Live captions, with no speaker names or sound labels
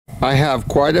I have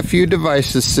quite a few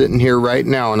devices sitting here right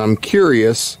now, and I'm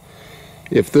curious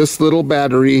if this little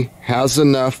battery has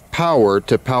enough power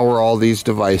to power all these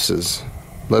devices.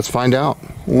 Let's find out.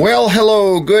 Well,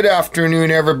 hello, good afternoon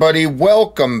everybody.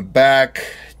 Welcome back.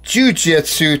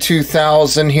 Jiu-Jitsu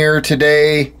 2000 here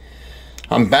today.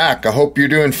 I'm back. I hope you're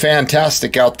doing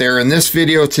fantastic out there. In this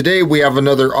video today, we have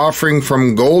another offering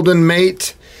from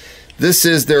Goldenmate. This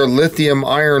is their lithium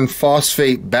iron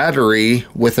phosphate battery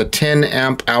with a 10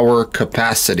 amp hour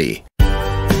capacity.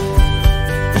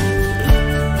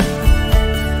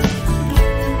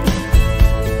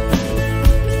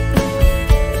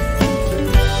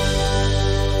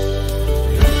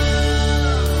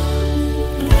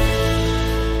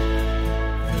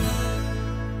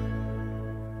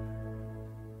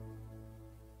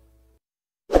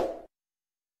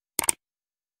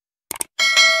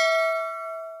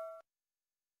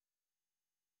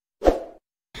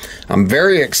 I'm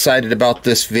very excited about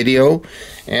this video,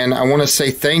 and I want to say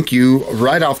thank you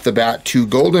right off the bat to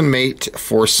Goldenmate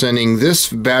for sending this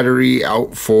battery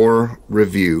out for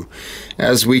review.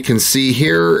 As we can see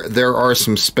here, there are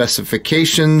some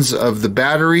specifications of the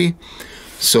battery,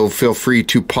 so feel free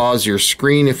to pause your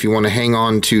screen if you want to hang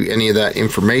on to any of that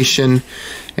information.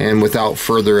 And without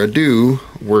further ado,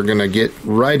 we're going to get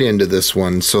right into this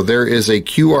one. So there is a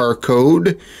QR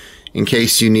code. In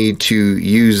case you need to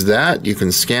use that, you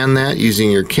can scan that using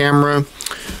your camera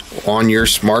on your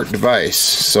smart device.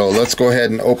 So let's go ahead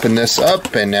and open this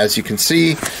up, and as you can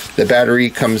see, the battery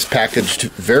comes packaged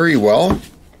very well.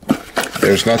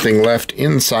 There's nothing left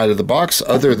inside of the box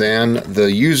other than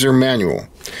the user manual.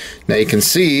 Now you can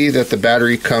see that the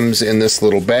battery comes in this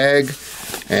little bag,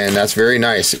 and that's very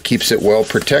nice. It keeps it well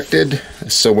protected,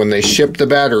 so when they ship the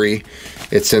battery,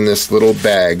 it's in this little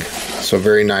bag, so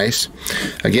very nice.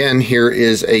 Again, here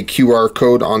is a QR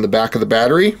code on the back of the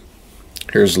battery.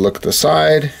 Here's a look at the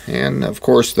side, and of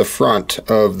course the front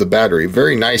of the battery.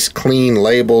 Very nice clean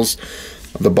labels.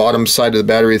 The bottom side of the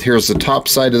battery, here's the top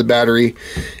side of the battery,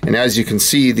 and as you can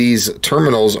see, these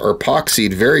terminals are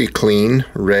epoxied very clean.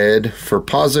 Red for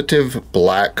positive,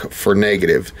 black for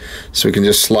negative. So we can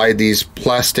just slide these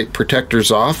plastic protectors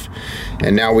off,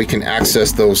 and now we can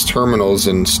access those terminals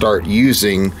and start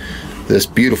using this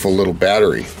beautiful little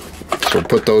battery. So we'll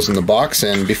put those in the box,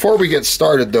 and before we get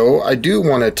started though, I do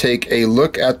want to take a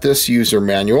look at this user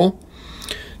manual.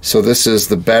 So this is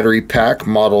the battery pack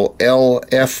model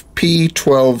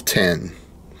LiFePO4,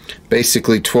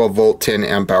 basically 12 volt 10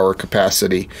 amp hour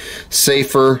capacity.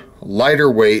 Safer, lighter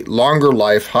weight, longer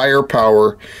life, higher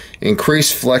power,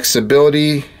 increased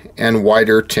flexibility, and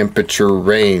wider temperature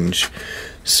range.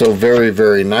 So very,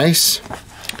 very nice.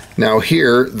 Now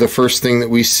here, the first thing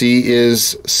that we see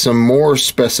is some more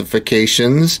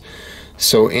specifications.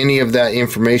 So any of that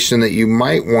information that you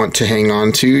might want to hang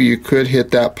on to, you could hit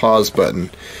that pause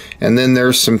button. And then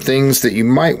there's some things that you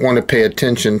might want to pay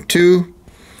attention to.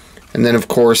 And then of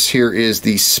course here is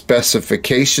the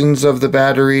specifications of the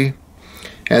battery.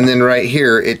 And then right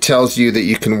here it tells you that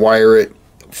you can wire it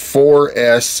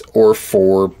 4S or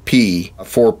 4P.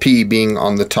 4P being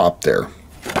on the top there.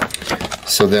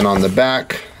 So then on the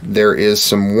back there is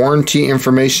some warranty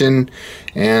information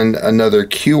and another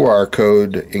QR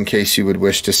code in case you would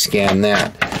wish to scan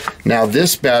that. Now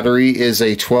this battery is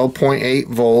a 12.8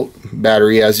 volt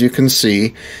battery, as you can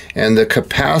see, and the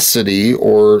capacity,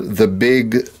 or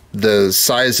the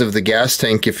size of the gas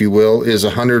tank, if you will, is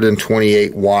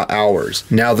 128 watt hours.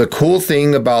 Now the cool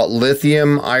thing about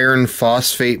lithium iron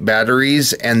phosphate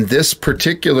batteries, and this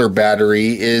particular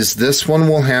battery, is this one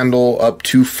will handle up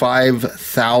to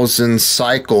 5,000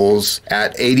 cycles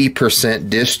at 80%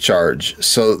 discharge.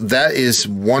 So that is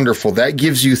wonderful. That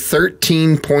gives you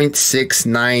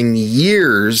 13.69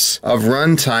 years of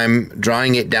runtime,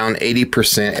 drawing it down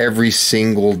 80% every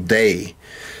single day.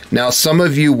 Now, some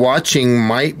of you watching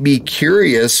might be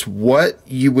curious what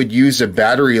you would use a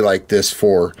battery like this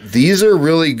for. These are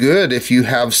really good if you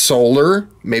have solar.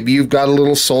 Maybe you've got a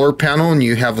little solar panel and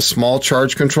you have a small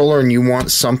charge controller and you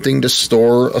want something to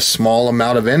store a small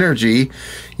amount of energy.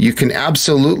 You can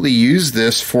absolutely use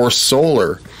this for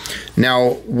solar.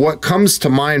 Now, what comes to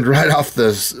mind right off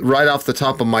the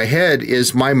top of my head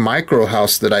is my micro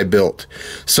house that I built.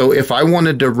 So if I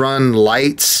wanted to run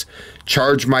lights,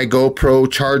 charge my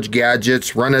GoPro, charge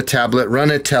gadgets, run a tablet,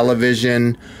 run a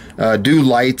television, do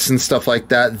lights and stuff like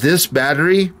that, this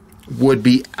battery would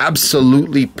be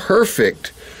absolutely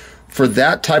perfect for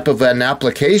that type of an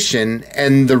application.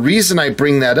 And the reason I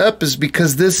bring that up is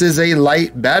because this is a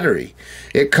light battery.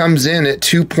 It comes in at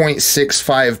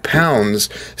 2.65 pounds,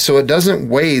 so it doesn't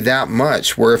weigh that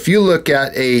much. Where if you look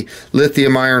at a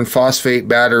lithium iron phosphate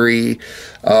battery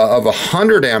of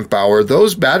 100 amp hour,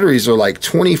 those batteries are like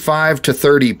 25 to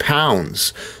 30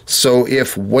 pounds. So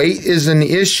if weight is an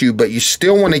issue, but you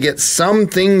still want to get some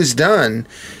things done,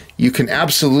 you can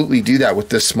absolutely do that with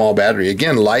this small battery.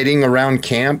 Again, lighting around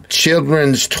camp,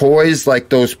 children's toys like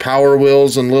those Power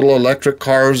Wheels and little electric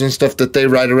cars and stuff that they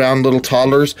ride around, little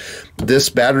toddlers. This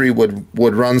battery would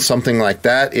run something like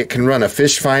that. It can run a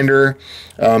fish finder.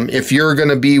 If you're going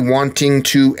to be wanting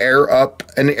to air up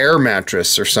an air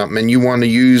mattress or something and you want to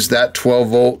use that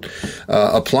 12-volt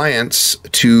appliance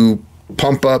to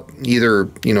pump up either,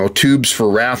 you know, tubes for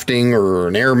rafting or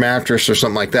an air mattress or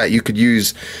something like that, you could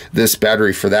use this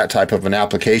battery for that type of an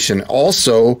application.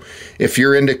 Also, if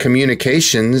you're into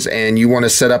communications and you want to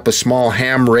set up a small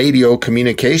ham radio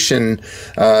communication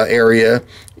area,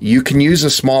 you can use a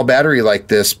small battery like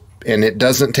this, and it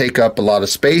doesn't take up a lot of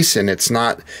space, and it's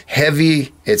not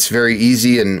heavy. It's very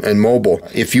easy and mobile.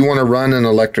 If you want to run an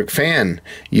electric fan,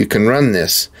 you can run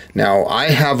this. Now,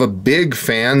 I have a big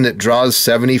fan that draws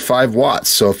 75 watts.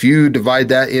 So if you divide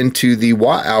that into the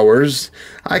watt hours,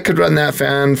 I could run that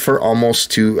fan for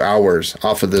almost 2 hours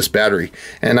off of this battery.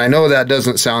 And I know that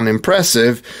doesn't sound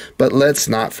impressive, but let's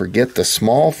not forget the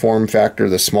small form factor,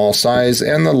 the small size,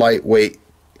 and the lightweight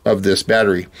of this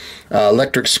battery.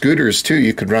 Electric scooters too,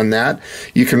 you could run that.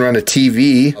 You can run a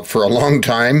TV for a long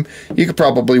time. You could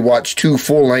probably watch 2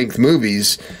 full-length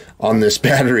movies on this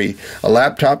battery. A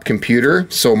laptop computer.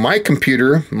 So my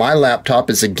computer, my laptop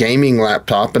is a gaming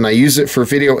laptop, and I use it for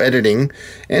video editing,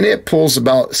 and it pulls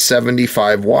about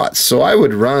 75 watts. So I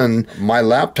would run my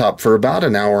laptop for about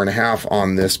an hour and a half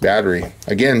on this battery.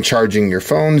 Again, charging your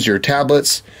phones, your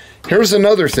tablets. Here's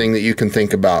another thing that you can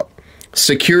think about.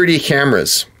 Security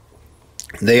cameras.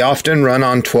 They often run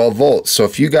on 12 volts. So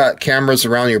if you got cameras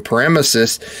around your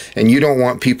premises and you don't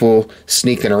want people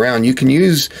sneaking around, you can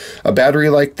use a battery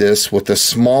like this with a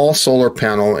small solar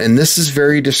panel, and this is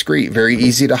very discreet, very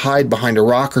easy to hide behind a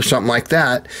rock or something like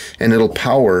that, and it'll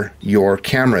power your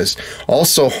cameras.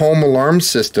 Also, home alarm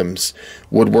systems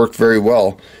would work very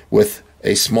well with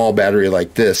a small battery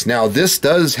like this. Now, this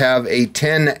does have a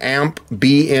 10 amp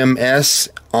BMS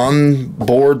on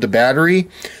board the battery,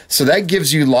 so that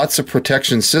gives you lots of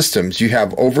protection systems. You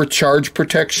have overcharge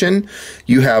protection,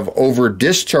 you have over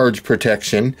discharge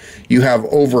protection, you have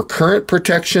over current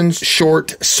protection,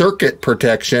 short circuit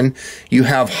protection, you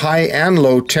have high and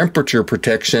low temperature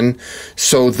protection.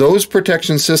 So those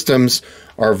protection systems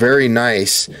are very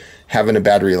nice having a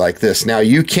battery like this. Now,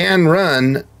 you can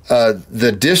run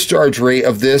the discharge rate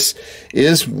of this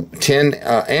is 10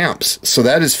 amps. So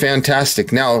that is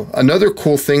fantastic. Now, another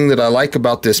cool thing that I like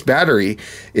about this battery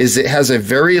is it has a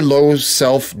very low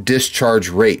self-discharge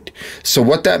rate. So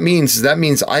what that means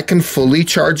is I can fully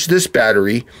charge this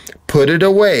battery, put it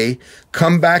away,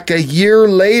 come back a year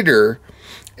later,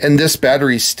 and this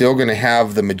battery is still going to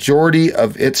have the majority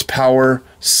of its power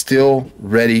still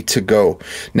ready to go.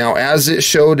 Now, as it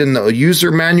showed in the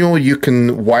user manual, you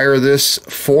can wire this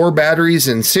 4 batteries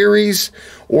in series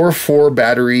or 4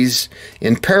 batteries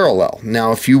in parallel.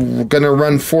 Now, if you're going to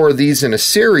run 4 of these in a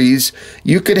series,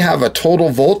 you could have a total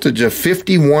voltage of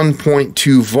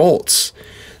 51.2 volts.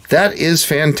 That is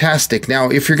fantastic. Now,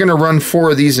 if you're going to run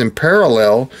 4 of these in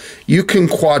parallel, you can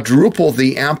quadruple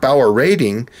the amp hour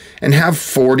rating and have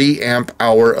 40 amp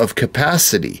hour of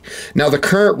capacity. Now, the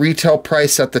current retail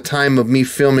price at the time of me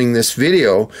filming this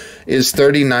video is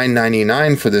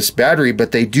 $39.99 for this battery,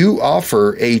 but they do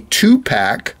offer a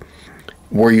 2-pack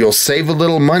where you'll save a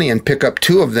little money and pick up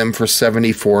 2 of them for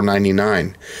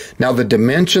 $74.99. Now, the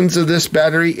dimensions of this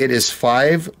battery, it is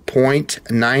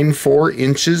 5.94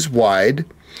 inches wide.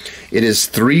 It is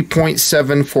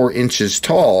 3.74 inches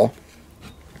tall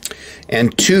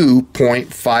and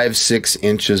 2.56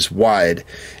 inches wide.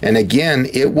 And again,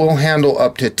 it will handle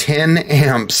up to 10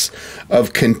 amps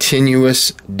of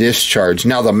continuous discharge.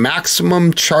 Now, the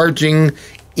maximum charging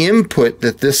input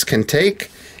that this can take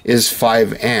is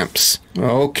 5 amps.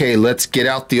 Okay, let's get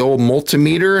out the old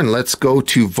multimeter and let's go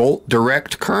to volt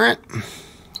direct current.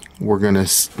 We're going to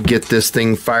get this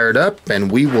thing fired up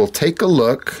and we will take a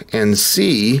look and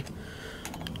see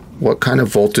what kind of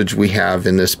voltage we have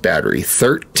in this battery.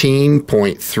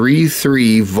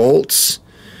 13.33 volts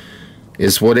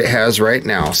is what it has right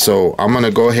now. So I'm going to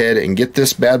go ahead and get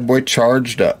this bad boy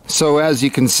charged up. So as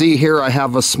you can see here, I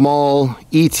have a small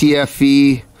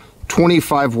ETFE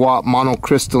 25 watt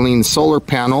monocrystalline solar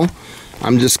panel.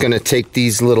 I'm just going to take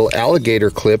these little alligator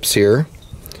clips here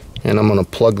And I'm going to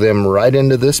plug them right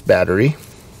into this battery,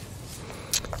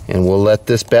 and we'll let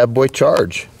this bad boy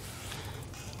charge.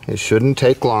 It shouldn't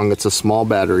take long. It's a small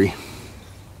battery.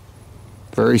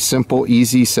 Very simple,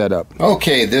 easy setup.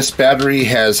 Okay, this battery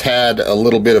has had a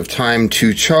little bit of time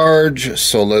to charge,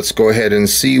 so let's go ahead and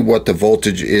see what the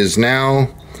voltage is now.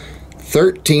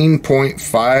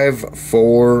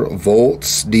 13.54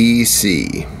 volts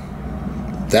DC.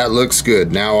 That looks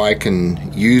good. Now I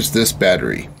can use this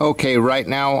battery. Okay, right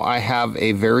now I have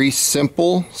a very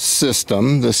simple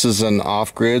system. This is an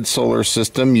off-grid solar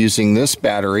system using this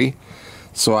battery.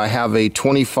 So I have a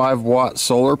 25 watt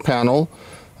solar panel.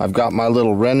 I've got my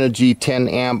little Renogy 10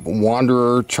 amp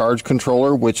Wanderer charge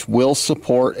controller, which will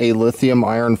support a lithium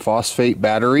iron phosphate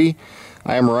battery.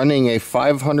 I am running a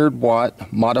 500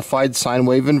 watt modified sine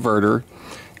wave inverter.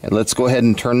 And let's go ahead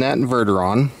and turn that inverter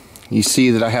on. You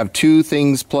see that I have two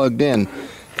things plugged in.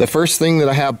 The first thing that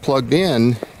I have plugged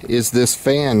in is this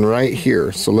fan right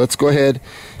here. So let's go ahead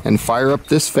and fire up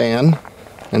this fan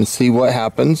and see what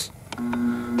happens.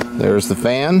 There's the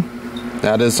fan.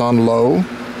 That is on low. You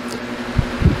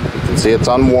can see it's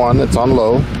on 1, it's on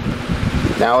low.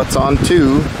 Now it's on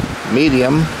 2,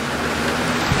 medium,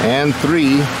 and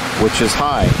 3, which is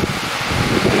high.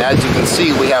 And as you can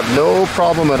see, we have no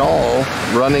problem at all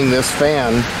running this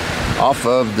fan off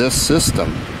of this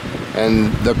system.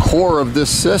 And the core of this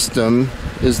system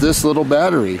is this little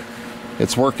battery.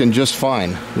 It's working just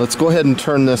fine. Let's go ahead and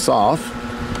turn this off,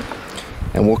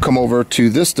 and we'll come over to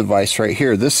this device right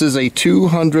here. This is a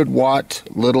 200 watt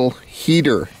little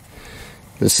heater.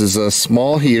 This is a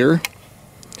small heater.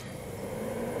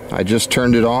 I just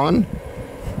turned it on.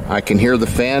 I can hear the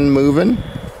fan moving.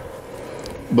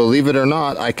 Believe it or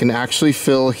not, I can actually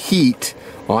feel heat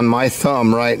on my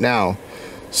thumb right now.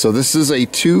 So this is a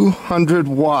 200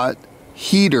 watt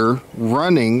heater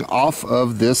running off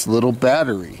of this little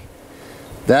battery.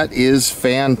 That is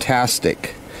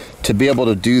fantastic to be able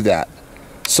to do that.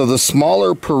 So the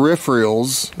smaller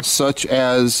peripherals, such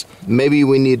as maybe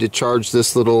we need to charge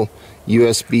this little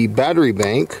USB battery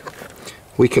bank,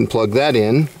 we can plug that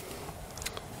in.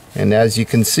 And as you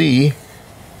can see,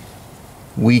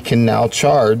 we can now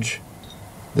charge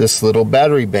this little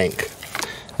battery bank.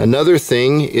 Another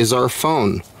thing is our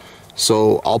phone.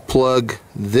 So I'll plug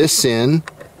this in,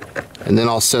 and then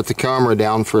I'll set the camera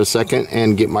down for a second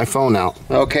and get my phone out.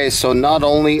 Okay, so not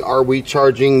only are we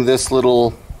charging this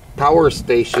little power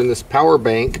station, this power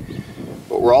bank,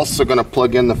 but we're also going to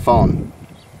plug in the phone.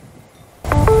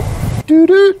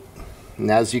 Doo-doo. And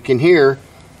as you can hear,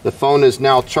 the phone is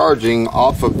now charging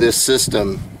off of this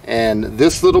system, and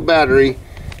this little battery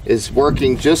is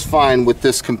working just fine with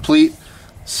this complete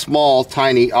small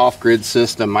tiny off-grid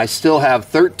system. I still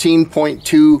have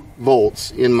 13.2 volts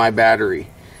in my battery,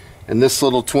 and this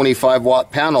little 25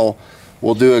 watt panel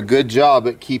will do a good job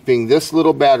at keeping this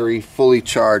little battery fully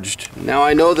charged. Now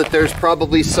I know that there's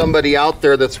probably somebody out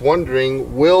there that's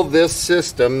wondering, will this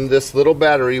system, this little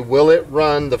battery, will it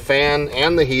run the fan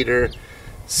and the heater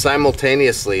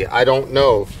simultaneously? I don't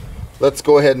know. Let's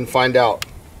go ahead and find out.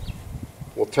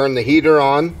 We'll turn the heater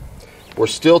on. We're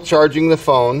still charging the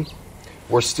phone.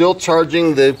 We're still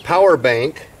charging the power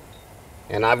bank,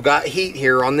 and I've got heat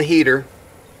here on the heater.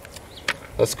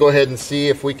 Let's go ahead and see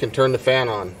if we can turn the fan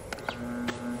on.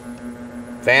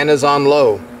 Fan is on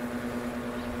low.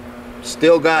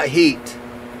 Still got heat.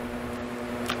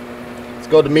 Let's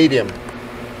go to medium.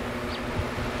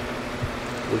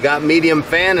 We got medium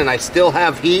fan, and I still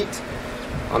have heat.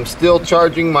 I'm still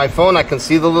charging my phone. I can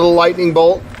see the little lightning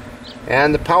bolt,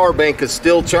 and the power bank is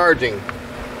still charging.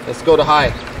 Let's go to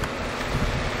high.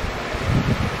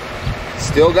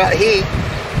 Still got heat.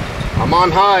 I'm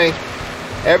on high.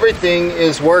 Everything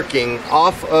is working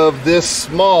off of this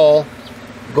small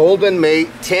Goldenmate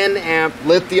 10 amp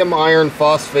lithium iron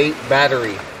phosphate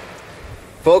battery.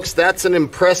 Folks, that's an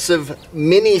impressive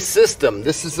mini system.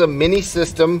 This is a mini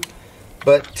system,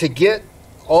 but to get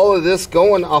all of this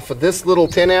going off of this little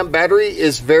 10 amp battery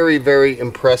is very, very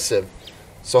impressive.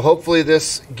 So hopefully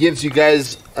this gives you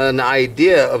guys an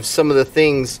idea of some of the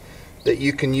things that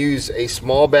you can use a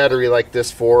small battery like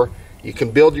this for. You can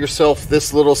build yourself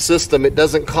this little system. It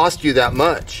doesn't cost you that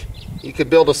much. You could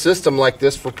build a system like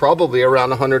this for probably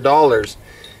around $100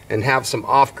 and have some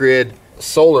off-grid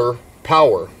solar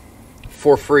power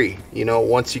for free. You know,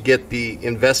 once you get the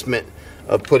investment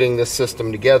of putting this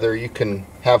system together, you can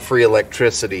have free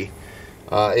electricity.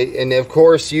 And of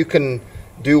course, you can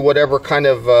do whatever kind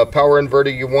of power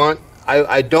inverter you want.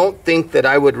 I don't think that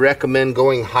I would recommend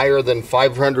going higher than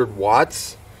 500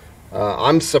 watts.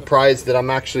 I'm surprised that I'm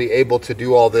actually able to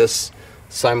do all this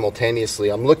simultaneously.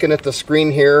 I'm looking at the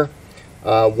screen here.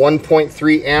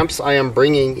 1.3 amps I am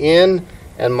bringing in,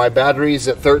 and my battery's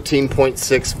at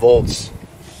 13.6 volts.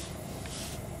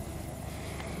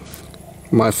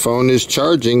 My phone is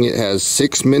charging. It has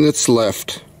 6 minutes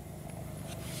left.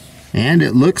 And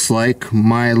it looks like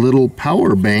my little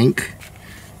power bank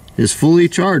is fully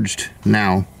charged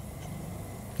now.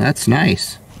 That's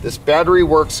nice. This battery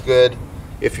works good.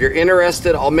 If you're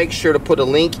interested, I'll make sure to put a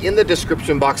link in the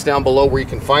description box down below where you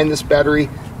can find this battery.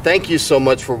 Thank you so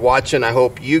much for watching. I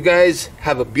hope you guys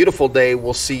have a beautiful day.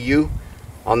 We'll see you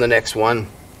on the next one.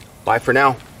 Bye for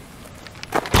now.